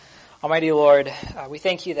Almighty Lord, we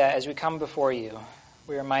thank you that as we come before you,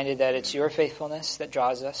 we're reminded that it's your faithfulness that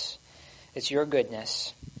draws us. It's your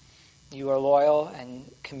goodness. You are loyal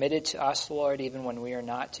and committed to us, Lord, even when we are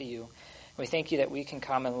not to you. We thank you that we can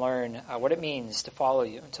come and learn what it means to follow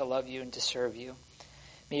you, and to love you, and to serve you.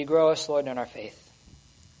 May you grow us, Lord, in our faith.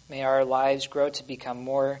 May our lives grow to become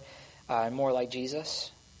more and more like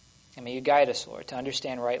Jesus. And may you guide us, Lord, to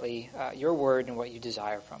understand rightly your word and what you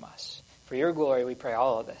desire from us. For your glory, we pray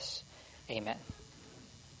all of this. Amen.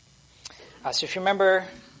 So if you remember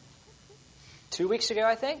 2 weeks ago,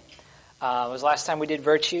 I think, was the last time we did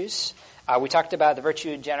virtues. We talked about the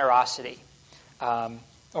virtue of generosity. Or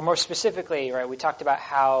more specifically, right, we talked about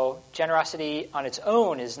how generosity on its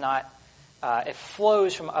own is not, it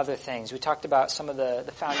flows from other things. We talked about some of the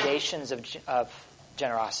foundations of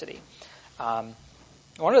generosity.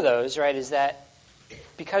 One of those, right, is that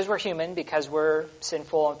because we're human, because we're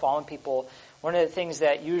sinful and fallen people, one of the things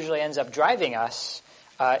that usually ends up driving us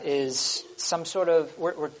is some sort of,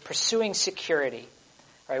 we're pursuing security,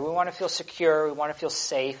 right? We want to feel secure, we want to feel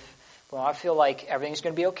safe, we want to feel like everything's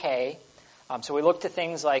going to be okay. So we look to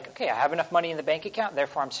things like, okay, I have enough money in the bank account,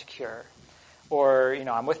 therefore I'm secure. Or,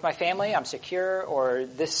 I'm with my family, I'm secure, or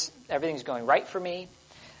everything's going right for me.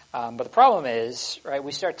 But the problem is, right,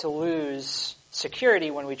 we start to lose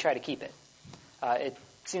security when we try to keep it. It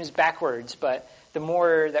seems backwards, but the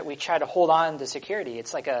more that we try to hold on to security,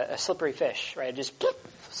 it's like a slippery fish, right? It just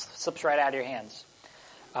slips right out of your hands.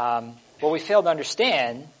 What we fail to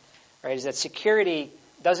understand, right, is that security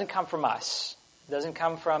doesn't come from us. It doesn't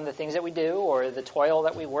come from the things that we do or the toil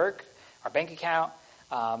that we work, our bank account,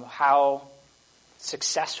 how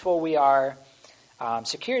successful we are.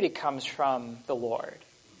 Security comes from the Lord.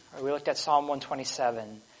 Right, we looked at Psalm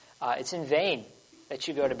 127. It's in vain that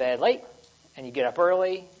you go to bed late and you get up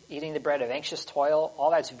early, eating the bread of anxious toil.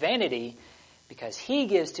 All that's vanity, because he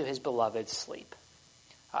gives to his beloved sleep.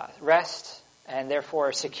 Rest, and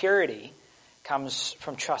therefore security, comes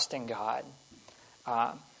from trusting God.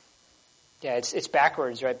 It's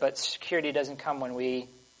backwards, right? But security doesn't come when we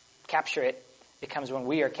capture it. It comes when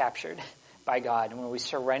we are captured by God, and when we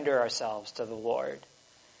surrender ourselves to the Lord.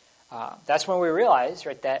 That's when we realize,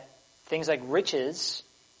 right, that things like riches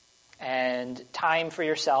and time for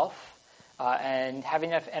yourself and having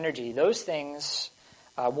enough energy, those things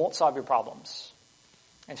won't solve your problems.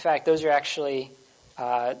 In fact, those are actually,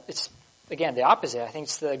 it's, again, the opposite. I think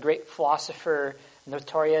it's the great philosopher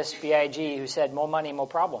Notorious B.I.G. who said, more money, more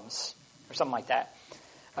problems, or something like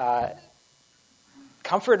that.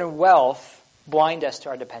 Comfort and wealth blind us to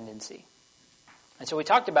our dependency. And so we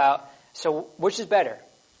talked about, so which is better,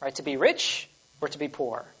 right, to be rich or to be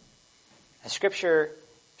poor? And Scripture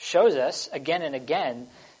shows us again and again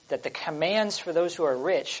that the commands for those who are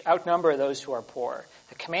rich outnumber those who are poor.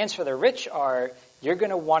 The commands for the rich are, you're going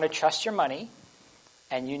to want to trust your money,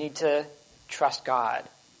 and you need to trust God.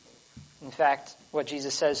 In fact, what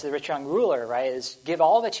Jesus says to the rich young ruler, right, is give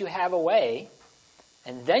all that you have away,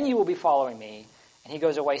 and then you will be following me. And he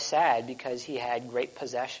goes away sad because he had great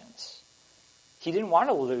possessions. He didn't want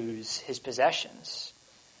to lose his possessions.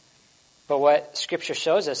 But what Scripture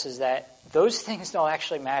shows us is that those things don't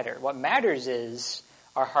actually matter. What matters is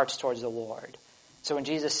our hearts towards the Lord. So when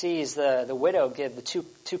Jesus sees the widow give the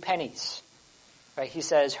two pennies, right, he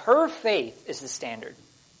says, her faith is the standard.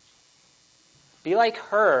 Be like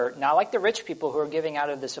her, not like the rich people who are giving out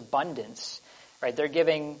of this abundance, right? They're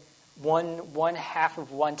giving one half of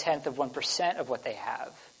 1/10 of 1% of what they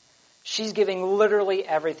have. She's giving literally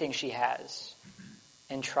everything she has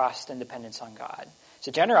in trust and dependence on God.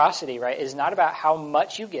 So generosity, right, is not about how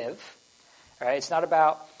much you give, right? It's not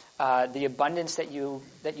about the abundance that you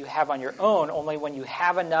have on your own. Only when you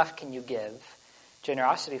have enough can you give.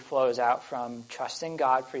 Generosity flows out from trusting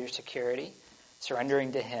God for your security,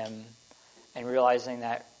 surrendering to Him, and realizing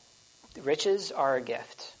that riches are a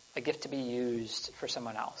gift to be used for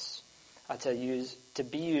someone else, to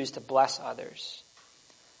be used to bless others.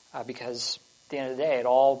 Because at the end of the day, it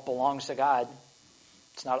all belongs to God.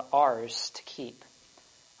 It's not ours to keep.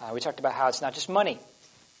 We talked about how it's not just money,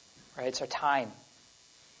 right? It's our time.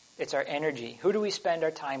 It's our energy. Who do we spend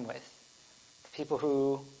our time with? The people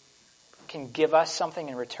who can give us something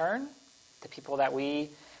in return? The people that we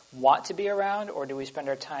want to be around? Or do we spend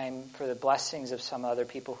our time for the blessings of some other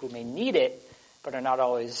people who may need it, but are not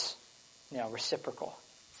always, reciprocal?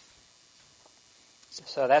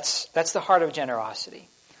 So that's the heart of generosity.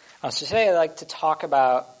 So today I'd like to talk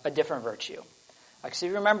about a different virtue. So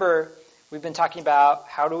you remember, we've been talking about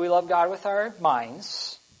how do we love God with our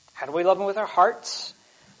minds? How do we love Him with our hearts?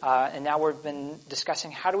 And now we've been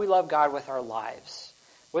discussing how do we love God with our lives?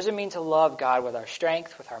 What does it mean to love God with our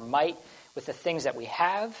strength, with our might, with the things that we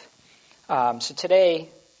have? So today,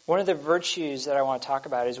 one of the virtues that I want to talk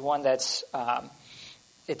about is one that's,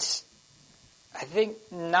 it's, I think,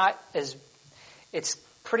 not as, it's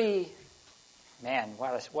pretty, man,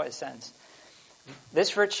 what a sentence.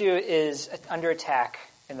 This virtue is under attack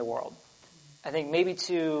in the world. I think maybe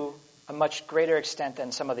to a much greater extent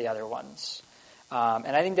than some of the other ones.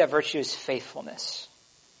 And I think that virtue is faithfulness.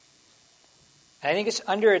 And I think it's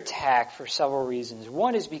under attack for several reasons.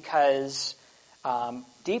 One is because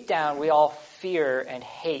deep down we all fear and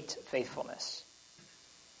hate faithfulness.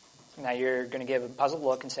 Now you're going to give a puzzled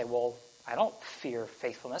look and say, well, I don't fear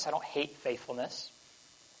faithfulness. I don't hate faithfulness.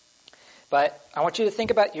 But I want you to think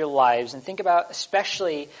about your lives and think about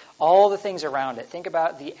especially all the things around it. Think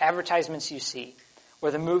about the advertisements you see,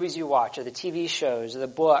 or the movies you watch, or the TV shows, or the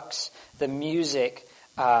books, the music,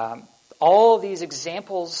 all of these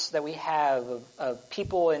examples that we have of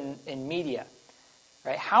people in media.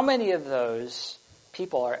 Right? How many of those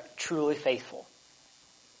people are truly faithful?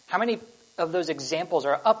 How many of those examples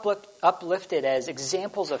are uplifted as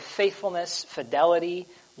examples of faithfulness, fidelity,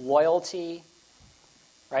 loyalty?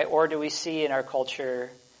 Right? Or do we see in our culture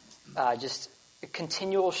just a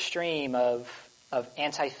continual stream of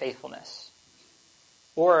anti-faithfulness?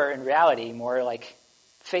 Or in reality, more like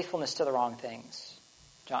faithfulness to the wrong things?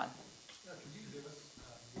 John? Yeah, could you give us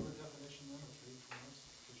your definition then of faithfulness?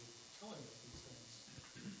 Because you're telling us these things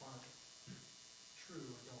aren't true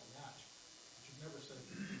or don't match. But you've never said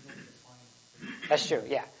you've never defined faithfulness. That's true,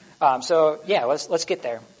 yeah. Let's get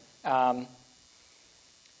there.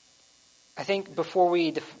 I think before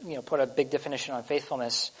we put a big definition on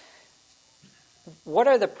faithfulness, what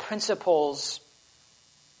are the principles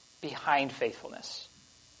behind faithfulness?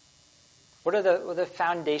 What are the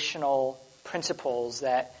foundational principles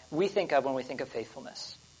that we think of when we think of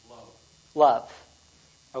faithfulness? Love.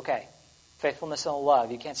 Okay. Faithfulness and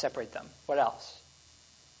love. You can't separate them. What else?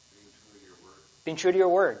 Being true to your word. Being true to your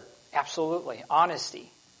word. Absolutely. Honesty.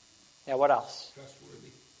 Yeah, what else?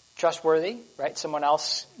 Trustworthy, right? Someone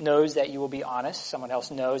else knows that you will be honest. Someone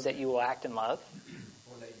else knows that you will act in love.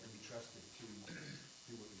 Or that you can be trusted to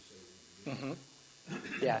do what you say you're going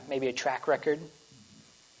to do. Yeah, maybe a track record.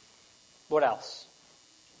 What else?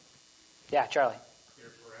 Yeah, Charlie. Your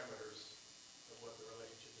parameters of what the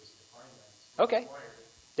relationship is defined as. Okay.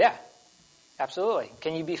 Yeah, absolutely.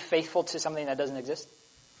 Can you be faithful to something that doesn't exist?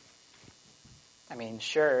 I mean,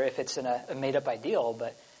 sure, if it's in a made-up ideal,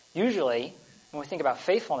 but usually when we think about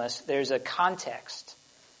faithfulness, there's a context,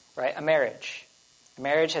 right? A marriage. A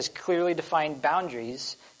marriage has clearly defined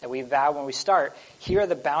boundaries that we vow when we start. Here are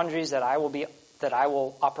the boundaries that I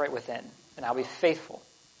will operate within, and I'll be faithful.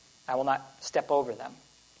 I will not step over them.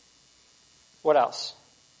 What else?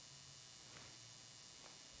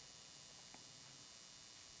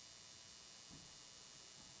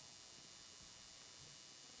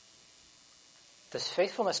 Does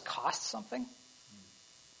faithfulness cost something?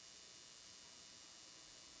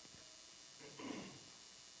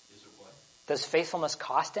 Is it what? Does faithfulness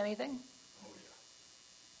cost anything? Oh,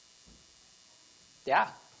 Yeah.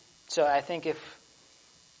 So I think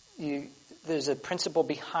there's a principle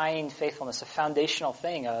behind faithfulness, a foundational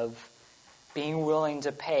thing of being willing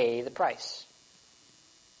to pay the price.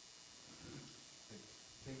 I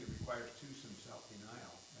think it requires, too, some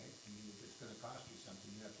self-denial, right? I mean, if it's going to cost you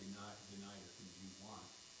something, you have to not deny the things you want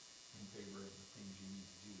in favor of the things you need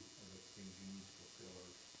to do or the things you need to fulfill or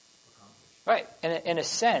accomplish. Right. And in a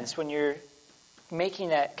sense, when you're making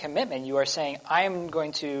that commitment, you are saying, I am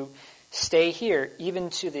going to stay here even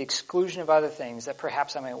to the exclusion of other things that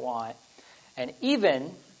perhaps I might want. And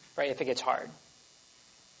even, right, if it gets hard.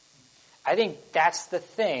 I think that's the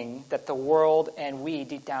thing that the world and we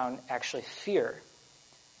deep down actually fear.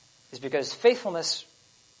 Is because faithfulness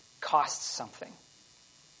costs something.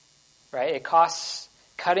 Right? It costs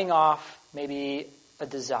cutting off maybe a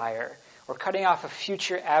desire or cutting off a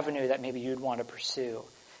future avenue that maybe you'd want to pursue.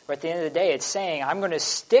 But at the end of the day, it's saying, I'm going to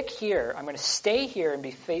stick here, I'm going to stay here and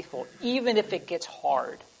be faithful, even if it gets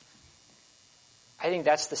hard. I think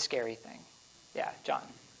that's the scary thing. Yeah, John.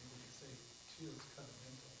 You could say, too, it's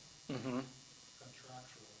covenantal,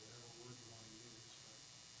 contractual, whatever word you want to use.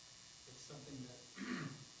 But it's something that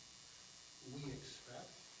we expect,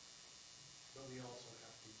 but we also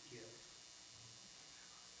have to give.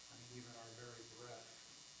 I mean, even our very breath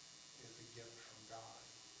is a gift from God.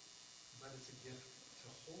 But it's a gift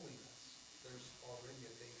to holiness. There's already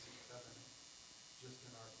a basic covenant just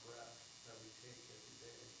in our breath that we take every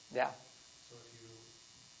day. Yeah. So if you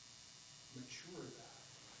mature that,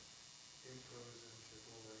 it grows into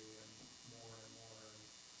glory and more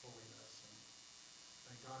holiness.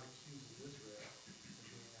 And God accuses Israel of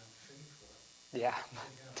being unfaithful Yeah.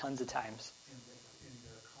 Tons of times. in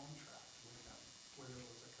their contract.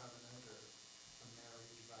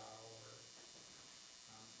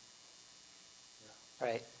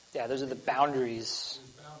 Yeah, those are the boundaries.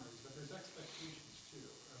 There's boundaries, but there's expectations too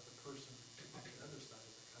of the person on the other side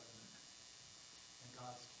of the covenant. And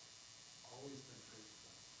God's always been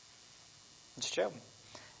faithful. It's true.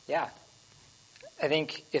 Yeah. I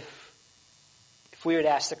think if we would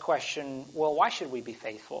ask the question, well, why should we be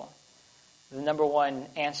faithful? The number one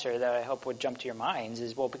answer that I hope would jump to your minds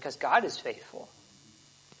is, well, because God is faithful.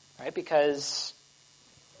 Right? Because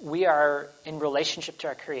we are in relationship to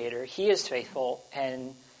our Creator. He is faithful.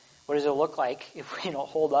 And what does it look like if we don't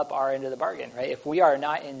hold up our end of the bargain? Right? If we are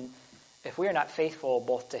not faithful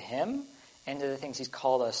both to Him and to the things He's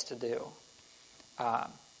called us to do.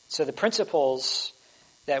 So the principles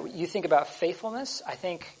that you think about faithfulness, I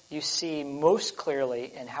think you see most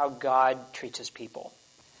clearly in how God treats His people.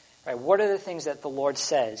 Right? What are the things that the Lord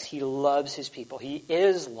says? He loves His people. He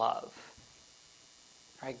is love.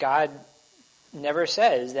 Right? God never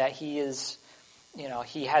says that He is,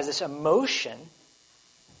 He has this emotion.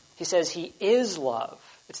 He says He is love.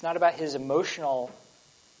 It's not about His emotional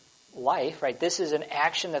life, right? This is an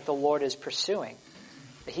action that the Lord is pursuing.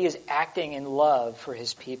 That He is acting in love for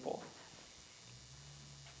His people.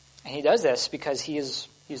 And He does this because He's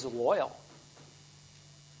loyal.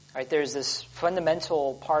 Right? There's this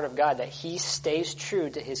fundamental part of God that He stays true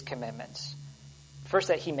to His commitments. First,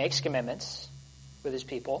 that He makes commitments with His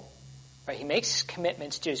people. Right? He makes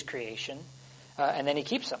commitments to His creation, and then He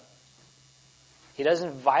keeps them. He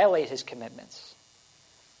doesn't violate His commitments.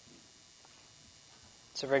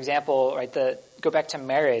 So, for example, right, go back to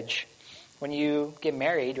marriage. When you get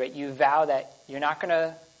married, right, you vow that you're not going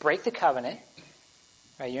to break the covenant.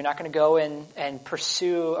 Right? You're not going to go in and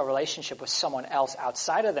pursue a relationship with someone else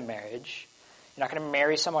outside of the marriage. You're not going to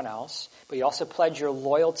marry someone else, but you also pledge your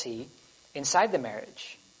loyalty inside the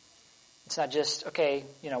marriage. It's not just, okay,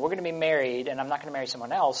 we're going to be married and I'm not going to marry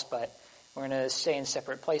someone else, but we're going to stay in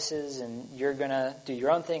separate places and you're going to do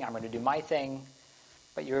your own thing, I'm going to do my thing.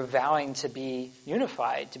 But you're vowing to be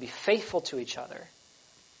unified, to be faithful to each other.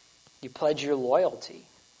 You pledge your loyalty.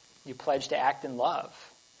 You pledge to act in love.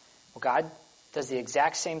 Well, God does the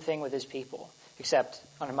exact same thing with His people, except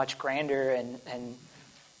on a much grander and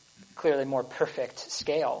clearly more perfect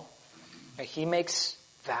scale. He makes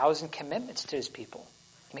vows and commitments to His people.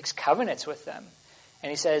 He makes covenants with them. And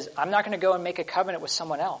He says, I'm not going to go and make a covenant with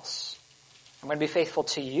someone else. I'm going to be faithful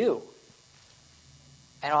to you.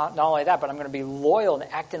 And not only that, but I'm going to be loyal and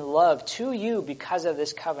act in love to you because of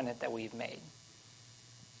this covenant that we've made.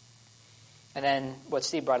 And then what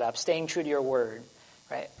Steve brought up, staying true to your word.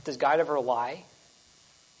 Right? Does God ever lie?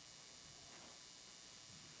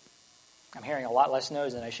 I'm hearing a lot less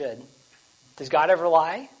no's than I should. Does God ever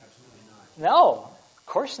lie? Absolutely not. No, of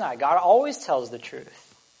course not. God always tells the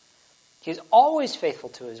truth. He's always faithful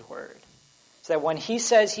to His word. So that when He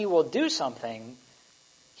says He will do something,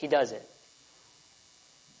 He does it.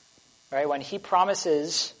 Right? When He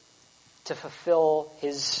promises to fulfill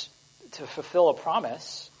a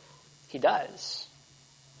promise, He does.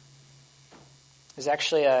 There's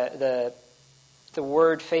actually the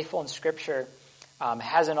word faithful in Scripture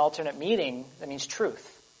has an alternate meaning that means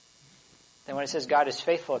truth. And when it says God is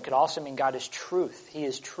faithful, it could also mean God is truth. He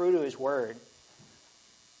is true to His word.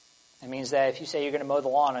 It means that if you say you're going to mow the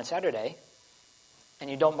lawn on Saturday and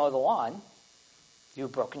you don't mow the lawn,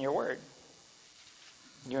 you've broken your word.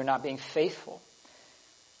 You're not being faithful.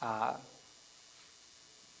 And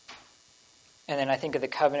then I think of the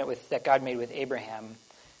covenant that God made with Abraham,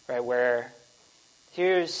 right, where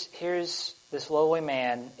here's this lowly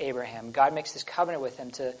man, Abraham. God makes this covenant with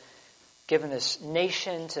him to give him this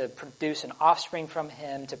nation, to produce an offspring from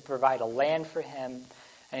him, to provide a land for him.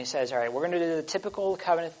 And He says, all right, we're going to do the typical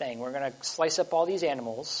covenant thing. We're going to slice up all these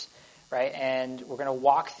animals, right, and we're going to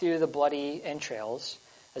walk through the bloody entrails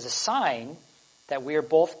as a sign that we are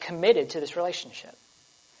both committed to this relationship.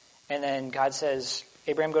 And then God says,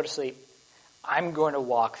 Abraham, go to sleep. I'm going to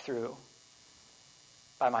walk through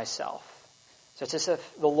by myself. So it's as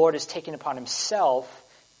if the Lord is taking upon Himself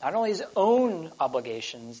not only His own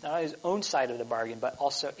obligations, not only His own side of the bargain, but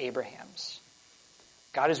also Abraham's.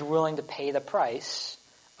 God is willing to pay the price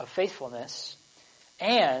of faithfulness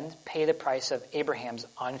and pay the price of Abraham's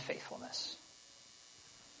unfaithfulness.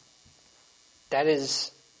 That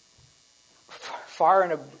is far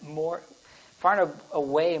and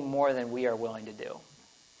away more than we are willing to do.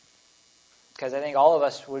 Because I think all of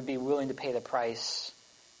us would be willing to pay the price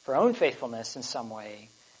for our own faithfulness in some way.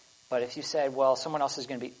 But if you said, well, someone else is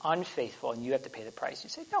going to be unfaithful and you have to pay the price, you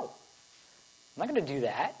say, no, I'm not going to do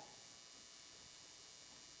that.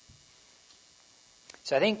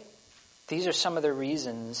 So I think these are some of the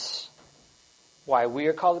reasons why we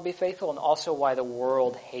are called to be faithful and also why the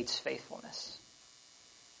world hates faithfulness.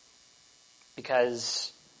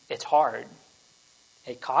 Because it's hard.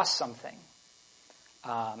 It costs something.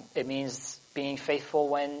 It means being faithful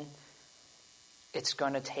when it's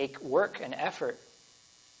going to take work and effort,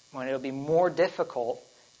 when it'll be more difficult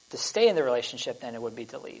to stay in the relationship than it would be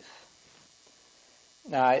to leave.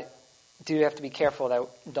 Now, I do have to be careful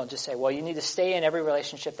that don't just say, well, you need to stay in every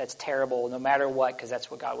relationship that's terrible no matter what, because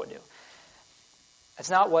that's what God would do. That's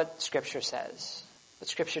not what Scripture says. But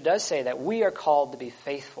Scripture does say that we are called to be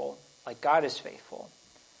faithful, like God is faithful.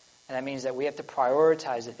 And that means that we have to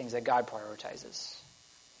prioritize the things that God prioritizes.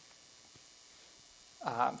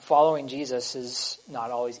 Following Jesus is not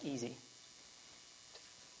always easy.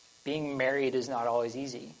 Being married is not always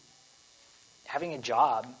easy. Having a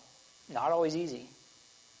job, not always easy.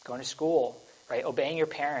 Going to school, right? Obeying your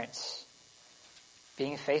parents.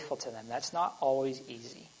 Being faithful to them, that's not always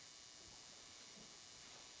easy.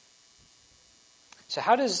 So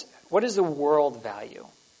what does the world value?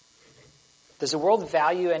 Does the world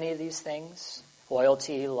value any of these things?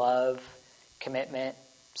 Loyalty, love, commitment,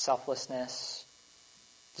 selflessness.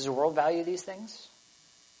 Does the world value these things?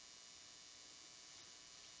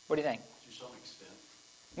 What do you think? To some extent.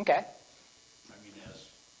 Okay. I mean, as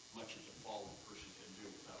much as a fallen person can do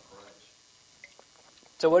without Christ.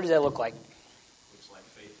 So what does that look like? Looks like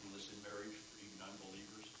faithfulness in marriage for even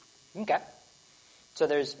unbelievers. Okay. So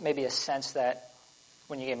there's maybe a sense that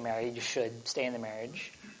when you get married, you should stay in the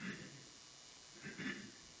marriage.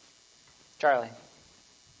 Charlie.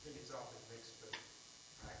 I think it's often mixed with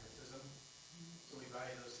pragmatism. So we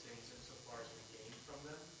value those things insofar as we gain from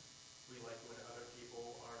them. We like when other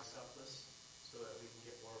people are selfless so that we can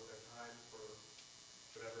get more of their time for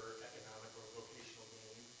whatever economic or vocational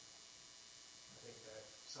gain. I think that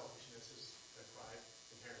selfishness and pride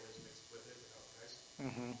inherently is mixed with it without Christ.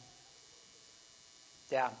 Mm-hmm.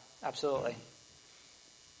 Yeah, absolutely.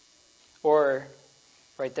 Or,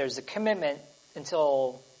 right, there's a commitment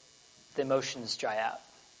until the emotions dry out.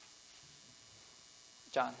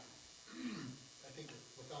 John. I think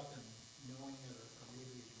without them knowing it or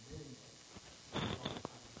maybe admitting it,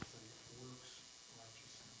 oftentimes it's a works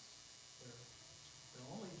righteousness.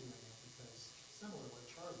 They're only doing it because, similar to what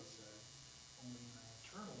Charlie said, only in an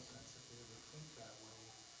eternal sense, if they ever think that way,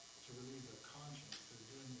 to relieve their conscience, they're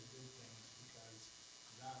doing the good things because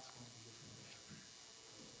that's going to get them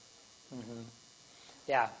there. Mm-hmm.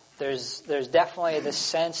 Yeah, there's definitely this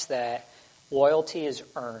sense that loyalty is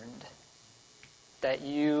earned,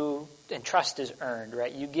 and trust is earned,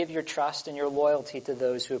 right? You give your trust and your loyalty to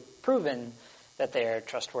those who have proven that they are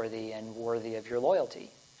trustworthy and worthy of your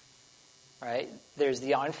loyalty, right? There's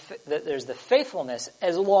the faithfulness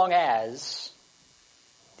as long as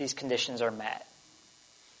these conditions are met.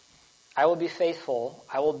 I will be faithful.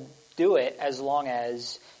 I will do it as long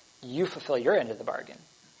as you fulfill your end of the bargain.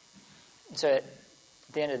 So at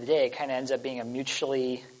the end of the day, it kind of ends up being a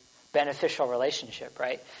mutually beneficial relationship,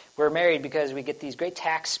 right? We're married because we get these great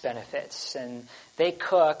tax benefits, and they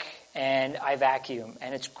cook and I vacuum,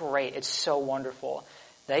 and it's great. It's so wonderful.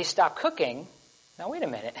 They stop cooking. Now wait a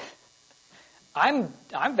minute. I'm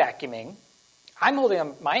vacuuming. I'm holding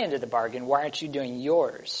on my end of the bargain. Why aren't you doing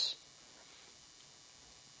yours?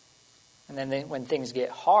 And then when things get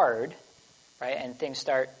hard, right, and things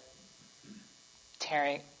start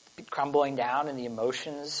crumbling down, and the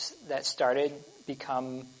emotions that started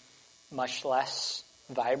become much less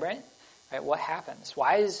vibrant, right? What happens?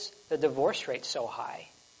 Why is the divorce rate so high?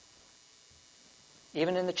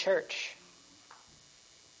 Even in the church.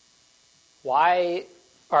 Why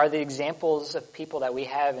are the examples of people that we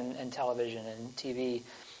have in television and TV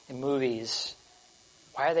and movies,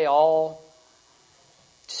 why are they all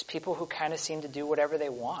just people who kind of seem to do whatever they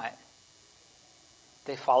want?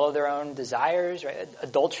 They follow their own desires, right?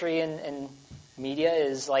 Adultery in media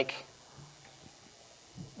is like,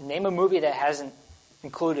 name a movie that hasn't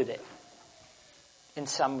included it in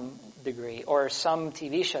some degree, or some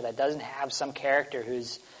TV show that doesn't have some character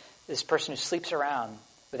who's this person who sleeps around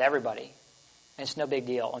with everybody, and it's no big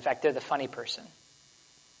deal. In fact, they're the funny person.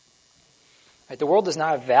 Right? The world does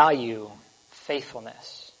not value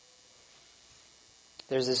faithfulness.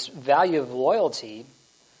 There's this value of loyalty,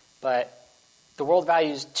 but the world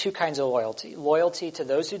values two kinds of loyalty. Loyalty to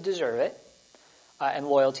those who deserve it, and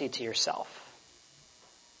loyalty to yourself.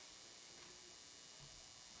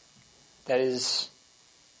 That is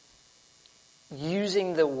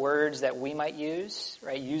using the words that we might use,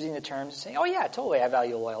 right? Using the terms, saying, oh yeah, totally, I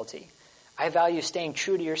value loyalty. I value staying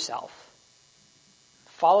true to yourself.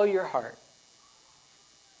 Follow your heart,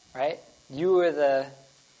 right? You are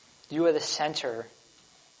the center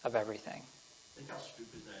of everything. Think how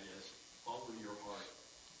stupid that is. Follow your heart.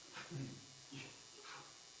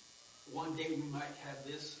 One day we might have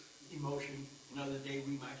this emotion. Another day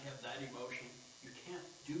we might have that emotion. You can't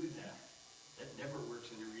do that. That never works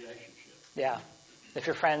in a relationship. Yeah. If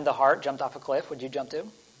your friend, the heart, jumped off a cliff, would you jump too?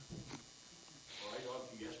 Well, I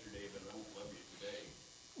loved you yesterday, but I won't love you today.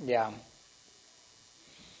 Yeah.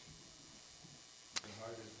 The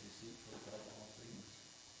heart is deceitful above all things.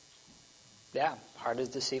 Yeah. Heart is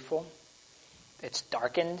deceitful. It's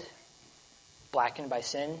darkened, blackened by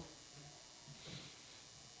sin.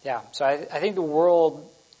 Yeah. So I think the world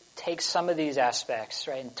takes some of these aspects,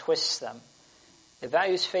 right, and twists them. It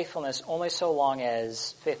values faithfulness only so long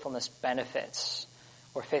as faithfulness benefits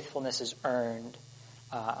or faithfulness is earned.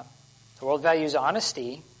 The world values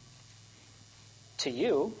honesty to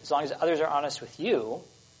you, as long as others are honest with you.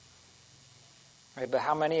 Right? But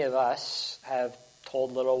how many of us have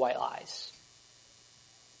told little white lies?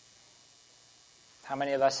 How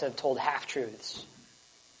many of us have told half-truths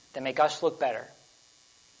that make us look better?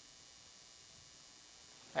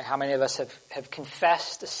 Right? How many of us have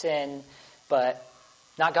confessed a sin, but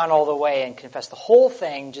not gone all the way and confessed the whole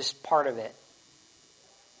thing, just part of it?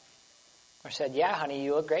 Or said, yeah, honey,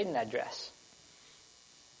 you look great in that dress.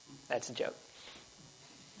 That's a joke.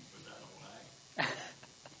 Was that a lie?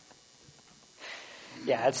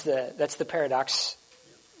 Yeah, that's the paradox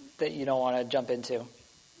that you don't want to jump into.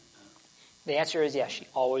 The answer is yes, she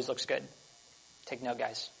always looks good. Take note,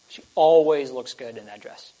 guys. She always looks good in that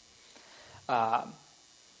dress. Right,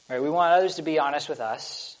 we want others to be honest with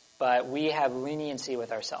us, but we have leniency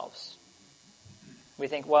with ourselves. We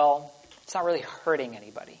think, well, it's not really hurting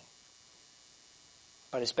anybody,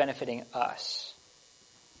 but it's benefiting us.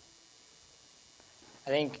 I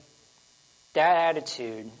think that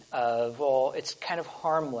attitude of, well, it's kind of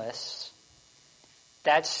harmless,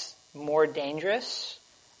 that's more dangerous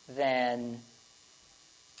than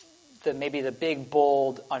maybe the big,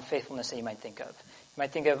 bold unfaithfulness that you might think of. You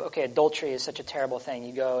might think of, okay, adultery is such a terrible thing.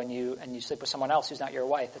 You go and you sleep with someone else who's not your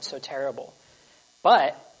wife. That's so terrible.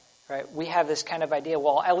 But, right, we have this kind of idea,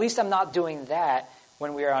 well, at least I'm not doing that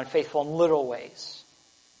when we are unfaithful in little ways.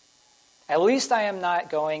 At least I am not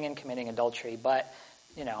going and committing adultery, but,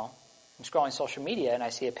 I'm scrolling social media and I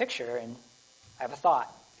see a picture and I have a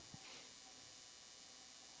thought.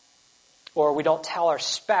 Or we don't tell our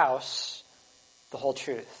spouse the whole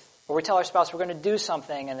truth. Or we tell our spouse we're going to do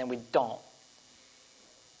something and then we don't.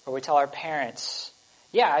 Or we tell our parents,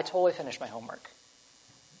 yeah, I totally finished my homework.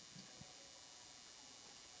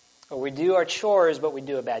 Or we do our chores, but we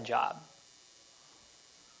do a bad job.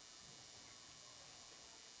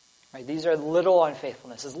 Right? These are little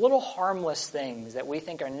unfaithfulnesses, little harmless things that we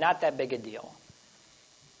think are not that big a deal.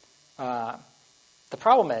 The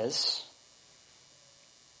problem is,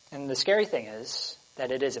 and the scary thing is,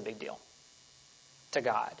 that it is a big deal to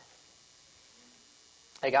God.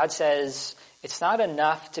 Like God says, it's not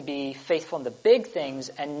enough to be faithful in the big things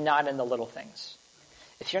and not in the little things.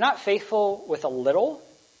 If you're not faithful with a little,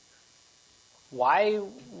 why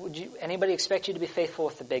would anybody expect you to be faithful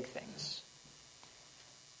with the big things?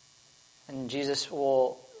 And Jesus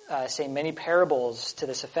will say many parables to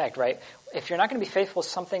this effect, right? If you're not going to be faithful with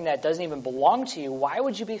something that doesn't even belong to you, why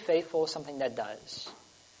would you be faithful with something that does?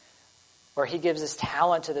 Or he gives this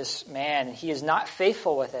talent to this man, and he is not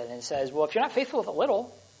faithful with it, and says, well, if you're not faithful with a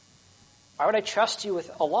little, why would I trust you with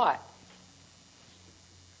a lot?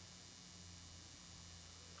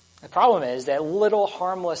 The problem is that little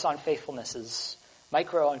harmless unfaithfulnesses,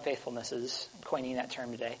 micro unfaithfulnesses, I'm coining that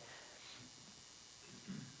term today,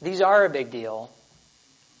 these are a big deal,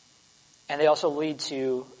 and they also lead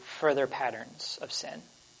to further patterns of sin.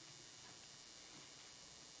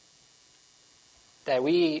 That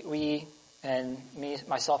we and me,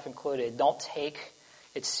 myself included, don't take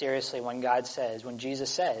it seriously when Jesus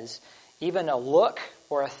says, even a look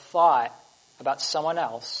or a thought about someone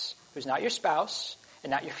else who's not your spouse and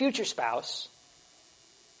not your future spouse,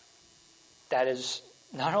 that is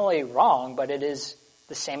not only wrong, but it is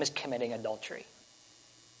the same as committing adultery.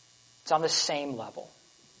 It's on the same level.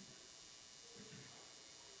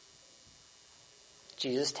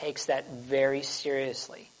 Jesus takes that very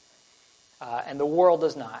seriously. And the world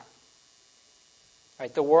does not.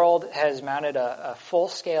 Right? The world has mounted a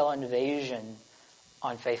full-scale invasion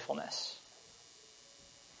on faithfulness.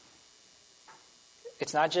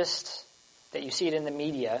 It's not just that you see it in the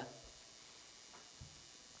media.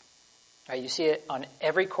 Right? You see it on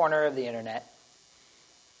every corner of the internet,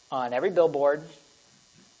 on every billboard,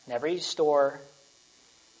 in every store,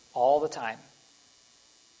 all the time.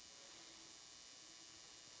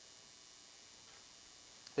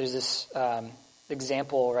 There's this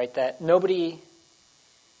example, right, that nobody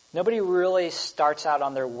really starts out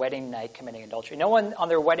on their wedding night committing adultery. No one on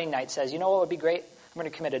their wedding night says, you know what would be great? I'm going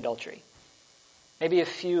to commit adultery. Maybe a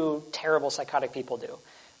few terrible psychotic people do.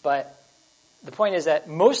 But the point is that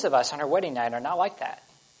most of us on our wedding night are not like that.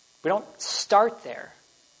 We don't start there.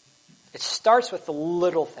 It starts with the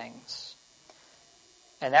little things.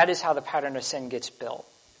 And that is how the pattern of sin gets built.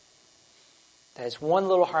 That is one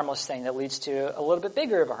little harmless thing that leads to a little bit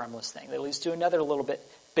bigger of a harmless thing, that leads to another little bit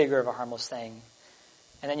bigger of a harmless thing.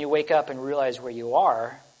 And then you wake up and realize where you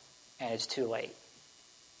are, and it's too late.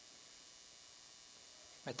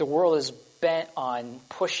 Right? The world is bent on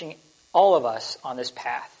pushing all of us on this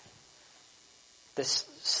path. This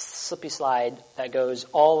slippy slide that goes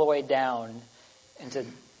all the way down into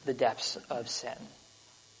the depths of sin.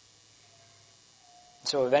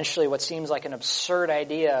 So eventually what seems like an absurd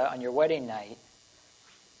idea on your wedding night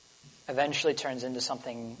eventually turns into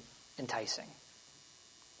something enticing.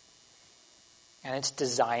 And it's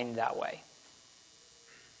designed that way.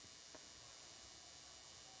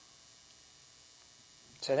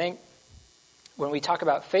 So I think when we talk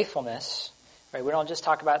about faithfulness, right, we don't just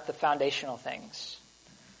talk about the foundational things,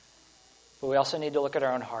 but we also need to look at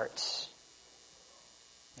our own hearts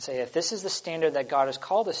and say, if this is the standard that God has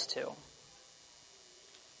called us to,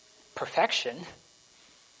 perfection,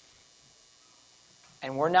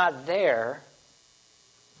 and we're not there,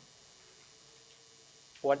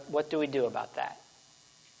 what do we do about that?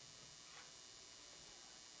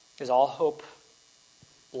 Is all hope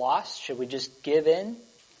lost? Should we just give in and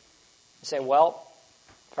say, well,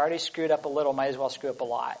 if I already screwed up a little, might as well screw up a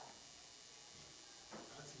lot?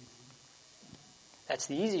 That's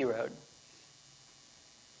the easy road.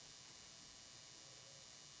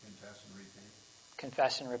 Confess and repent.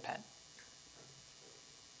 Confess and repent.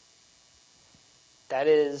 That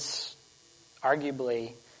is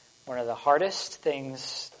arguably one of the hardest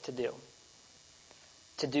things to do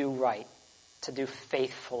right, to do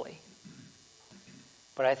faithfully.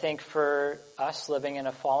 But I think for us living in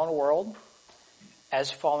a fallen world,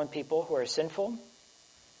 as fallen people who are sinful,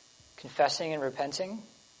 confessing and repenting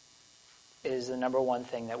is the number one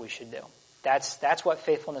thing that we should do. That's what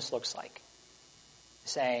faithfulness looks like.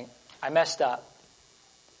 Saying, I messed up.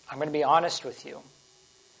 I'm going to be honest with you.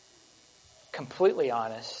 Completely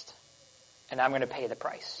honest. And I'm going to pay the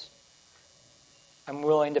price. I'm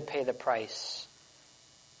willing to pay the price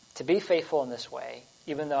to be faithful in this way,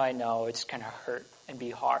 even though I know it's going to hurt and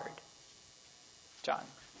be hard. John.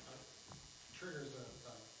 Triggers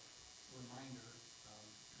a reminder.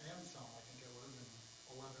 Anselm, I think it was in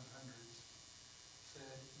 1100s,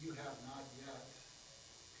 said, "You have not yet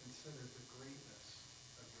considered the greatness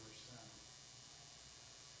of your sin."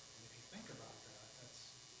 And if you think about that,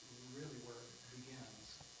 that's really where it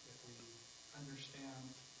begins. If we understand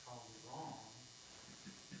how wrong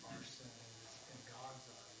our sin is in God's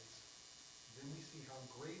eyes, then we see how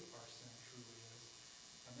great our sin truly is.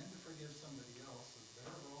 And then to forgive somebody else of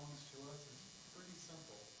their wrongs to us is pretty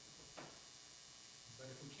simple. But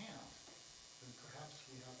if we can't, then perhaps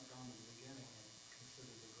we haven't gone to the beginning and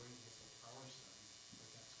considered the greatness of our sin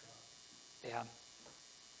against God. Yeah,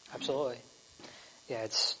 absolutely. Yeah,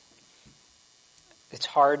 it's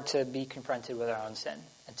hard to be confronted with our own sin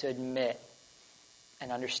and to admit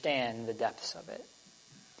and understand the depths of it.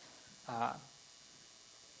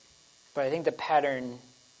 But I think the pattern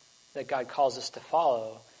that God calls us to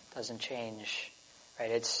follow doesn't change.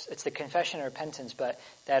 Right? It's the confession and repentance, but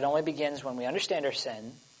that only begins when we understand our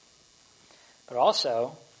sin. But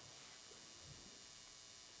also,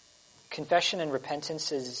 confession and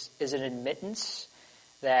repentance is an admittance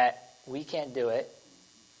that we can't do it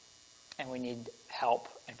and we need help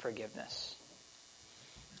and forgiveness.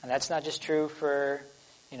 And that's not just true for,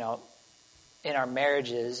 in our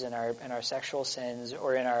marriages, in our sexual sins,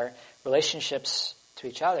 or in our relationships to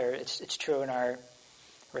each other. It's true in our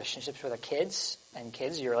relationships with our kids, and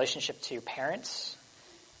kids, your relationship to your parents.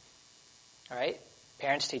 All right?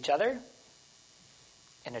 Parents to each other.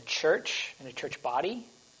 In a church body.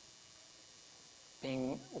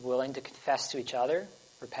 Being willing to confess to each other,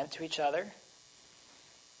 repent to each other.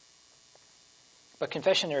 But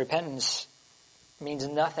confession and repentance means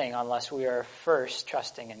nothing unless we are first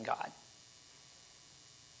trusting in God.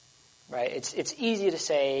 Right? It's easy to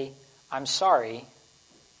say, I'm sorry,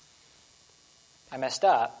 I messed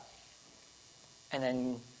up, and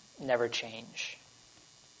then never change.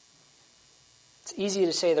 It's easy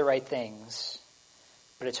to say the right things,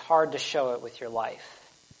 but it's hard to show it with your life.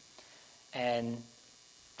 And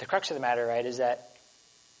the crux of the matter, right, is that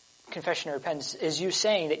confession and repentance is you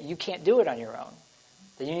saying that you can't do it on your own,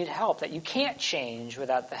 that you need help, that you can't change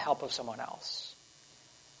without the help of someone else.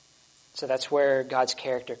 So that's where God's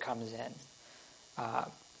character comes in.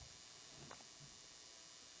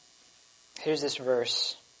 Here's this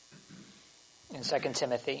verse in 2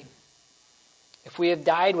 Timothy If we have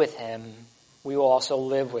died with him, we will also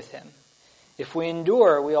live with him. If we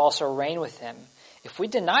endure, we also reign with him. If we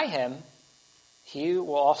deny him, he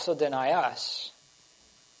will also deny us.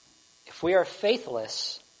 If we are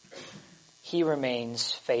faithless, he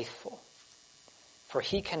remains faithful, for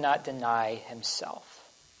he cannot deny himself.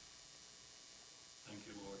 Thank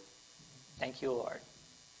you, Lord. Thank you, Lord.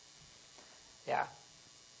 Yeah.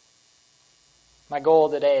 My goal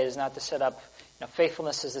today is not to set up,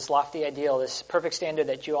 faithfulness is this lofty ideal, this perfect standard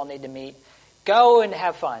that you all need to meet. Go and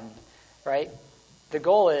have fun, right? The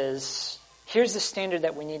goal is, here's the standard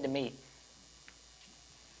that we need to meet.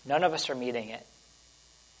 None of us are meeting it.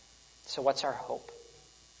 So what's our hope?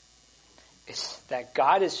 It's that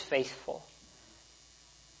God is faithful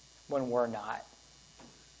when we're not.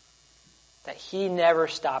 That he never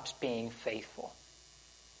stops being faithful.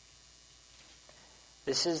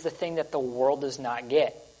 This is the thing that the world does not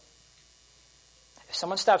get. If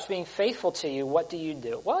someone stops being faithful to you, what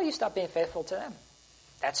do? Well, you stop being faithful to them.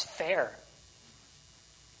 That's fair.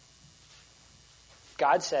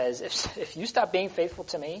 God says, if you stop being faithful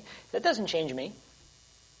to me, that doesn't change me.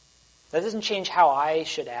 That doesn't change how I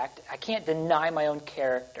should act. I can't deny my own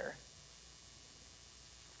character.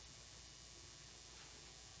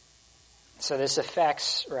 So this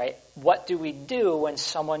affects, right, what do we do when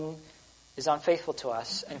someone is unfaithful to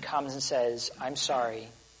us and comes and says, I'm sorry,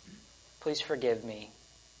 please forgive me?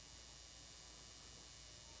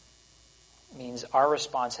 It means our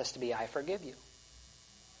response has to be, I forgive you.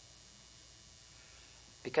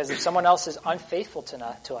 Because if someone else is unfaithful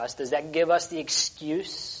to us, does that give us the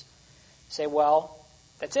excuse to say, well,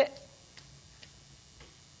 that's it?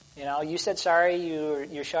 You said sorry,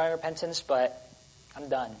 you're showing repentance, but I'm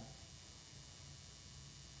done.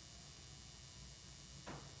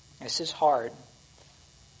 This is hard.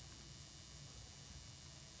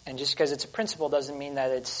 And just because it's a principle doesn't mean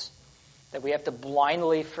that we have to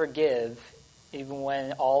blindly forgive even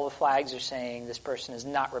when all the flags are saying this person is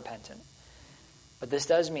not repentant. But this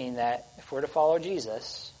does mean that if we're to follow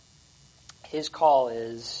Jesus, his call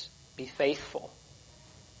is be faithful.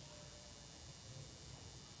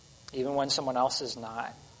 Even when someone else is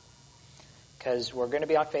not. Because we're going to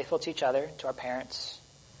be unfaithful to each other, to our parents,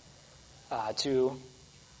 to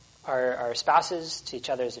our spouses, to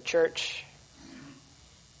each other as a church.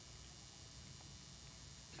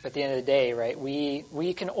 But at the end of the day, right,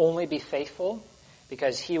 we can only be faithful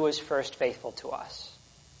because he was first faithful to us.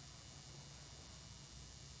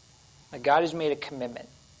 That God has made a commitment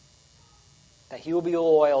that he will be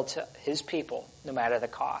loyal to his people no matter the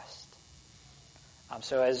cost.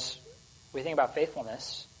 So as we think about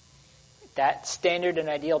faithfulness, that standard and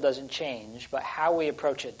ideal doesn't change, but how we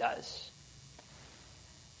approach it does.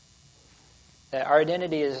 That our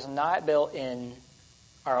identity is not built in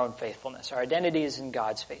our own faithfulness. Our identity is in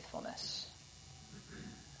God's faithfulness.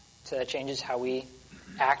 So that changes how we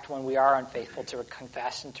act when we are unfaithful, to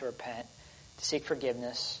confess and to repent, to seek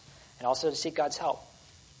forgiveness, and also to seek God's help.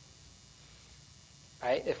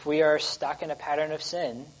 Right? If we are stuck in a pattern of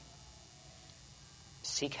sin,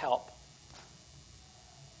 seek help.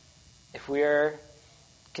 If we are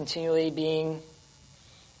continually being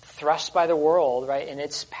thrust by the world, right, in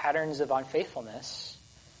its patterns of unfaithfulness,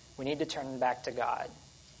 we need to turn back to God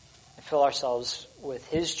and fill ourselves with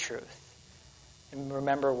his truth and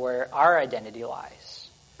remember where our identity lies.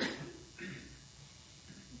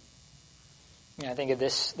 I think of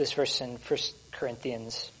this verse in 1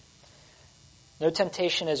 Corinthians. No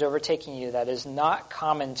temptation is overtaking you that is not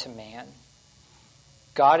common to man.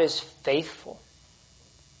 God is faithful,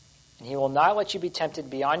 and he will not let you be tempted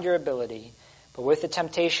beyond your ability, but with the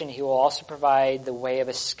temptation he will also provide the way of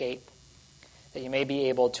escape, that you may be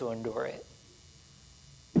able to endure it.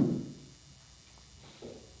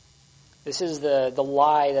 This is the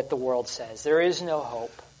lie that the world says. There is no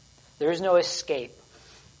hope. There is no escape.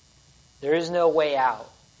 There is no way out.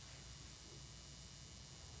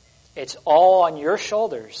 It's all on your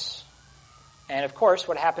shoulders. And of course,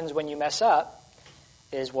 what happens when you mess up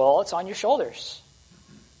is, well, it's on your shoulders.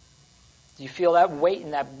 You feel that weight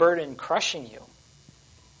and that burden crushing you.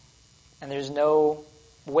 And there's no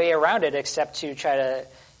way around it except to try to,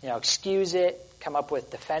 excuse it, come up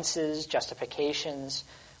with defenses, justifications,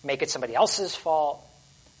 make it somebody else's fault.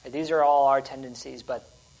 These are all our tendencies, but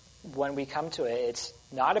when we come to it, it's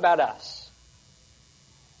not about us.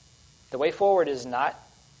 The way forward is not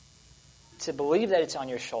to believe that it's on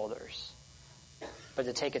your shoulders, but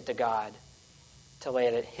to take it to God, to lay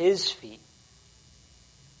it at his feet.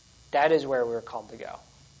 That is where we're called to go,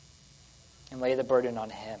 and lay the burden on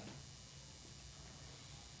him.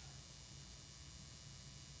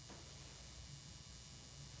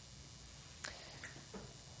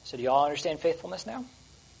 So do you all understand faithfulness now?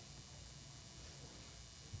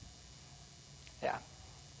 Yeah.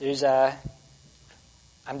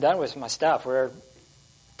 I'm done with my stuff. We're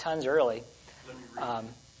tons early. Let me read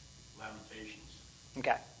Lamentations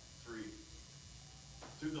Okay. 3.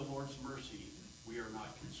 Through the Lord's mercy, we are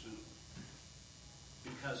not consumed,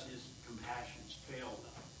 because his compassions fail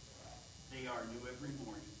not. They are new every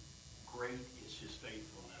morning. Great is his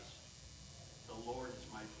faithfulness. The Lord is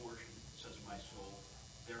my portion, says my soul.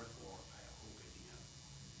 Therefore, I hope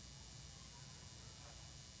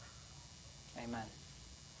in him. Amen.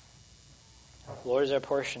 The Lord is our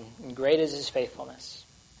portion, and great is his faithfulness.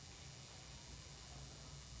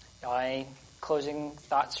 Y'all, any closing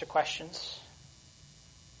thoughts or questions?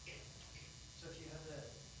 So if you had to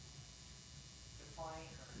define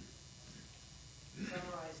or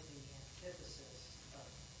summarize the antithesis of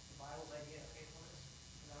the Bible's idea of faithfulness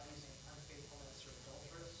without using unfaithfulness or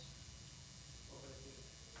adulterous, what would it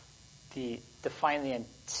be?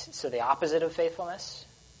 So the opposite of faithfulness?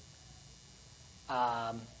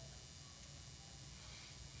 That's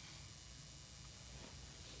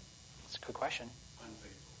a good question. Unfaithful.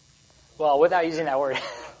 Well, without using that word.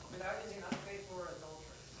 Without using unfaithful or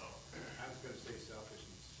adulterous. I was going to say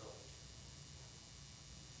selfishness.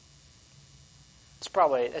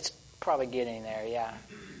 It's probably getting there, yeah.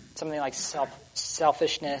 Something like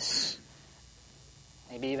selfishness,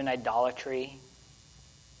 maybe even idolatry.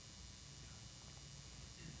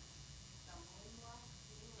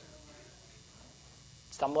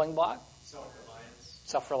 Stumbling block?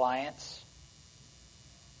 Self-reliance.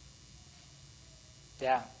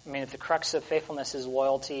 Yeah, I mean, if the crux of faithfulness is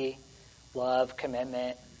loyalty, love,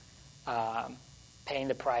 commitment, paying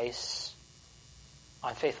the price,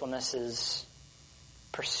 unfaithfulness is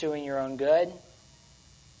pursuing your own good,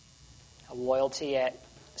 a loyalty at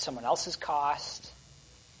someone else's cost.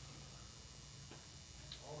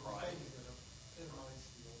 All the things that epitomize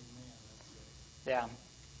the old man, that's it. Yeah.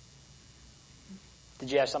 Did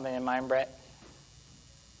you have something in mind, Brett?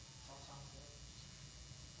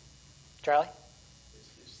 Charlie? It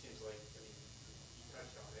just seems like, I mean, you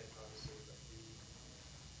touched on it, obviously, but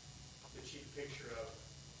the chief picture of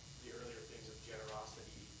the earlier things of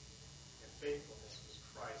generosity and faithfulness was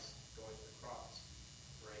Christ going to the cross,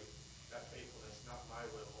 right? That faithfulness, not my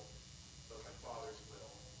will, but my Father's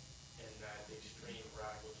will, and that extreme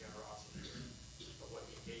radical generosity of what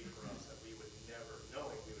he gave for us that we would never,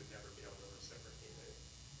 knowing we would never be able to reciprocate it.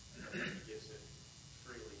 He gives it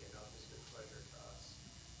freely and of his good pleasure to us.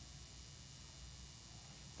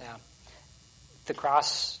 Yeah.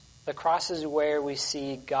 The cross is where we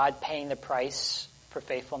see God paying the price for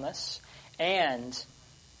faithfulness and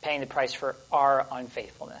paying the price for our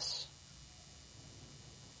unfaithfulness.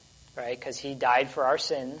 Right? Because he died for our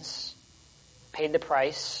sins, paid the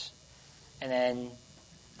price, and then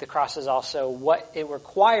the cross is also what it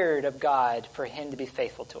required of God for him to be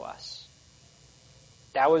faithful to us.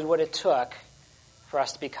 That was what it took for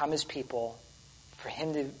us to become his people, for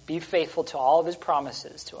him to be faithful to all of his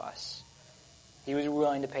promises to us. He was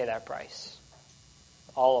willing to pay that price.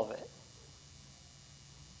 All of it.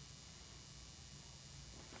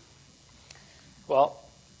 Well,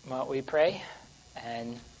 why don't we pray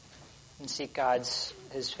and seek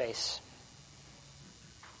his face.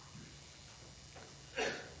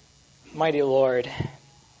 Mighty Lord,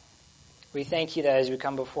 we thank you that as we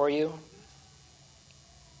come before you,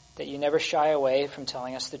 that you never shy away from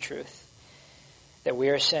telling us the truth, that we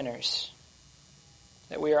are sinners,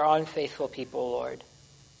 that we are unfaithful people, Lord.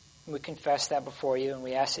 And we confess that before you, and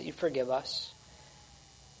we ask that you forgive us,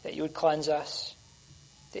 that you would cleanse us,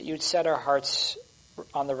 that you would set our hearts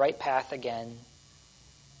on the right path again.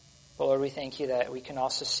 But Lord, we thank you that we can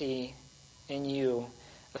also see in you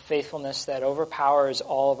a faithfulness that overpowers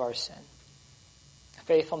all of our sin, a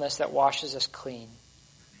faithfulness that washes us clean,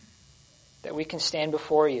 that we can stand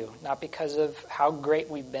before you, not because of how great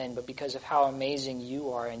we've been, but because of how amazing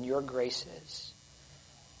you are and your grace is.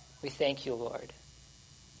 We thank you, Lord.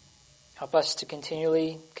 Help us to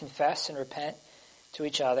continually confess and repent to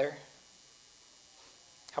each other.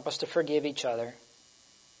 Help us to forgive each other.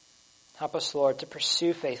 Help us, Lord, to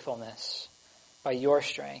pursue faithfulness by your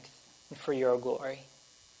strength and for your glory.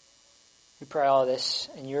 We pray all this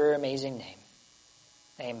in your amazing name.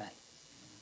 Amen.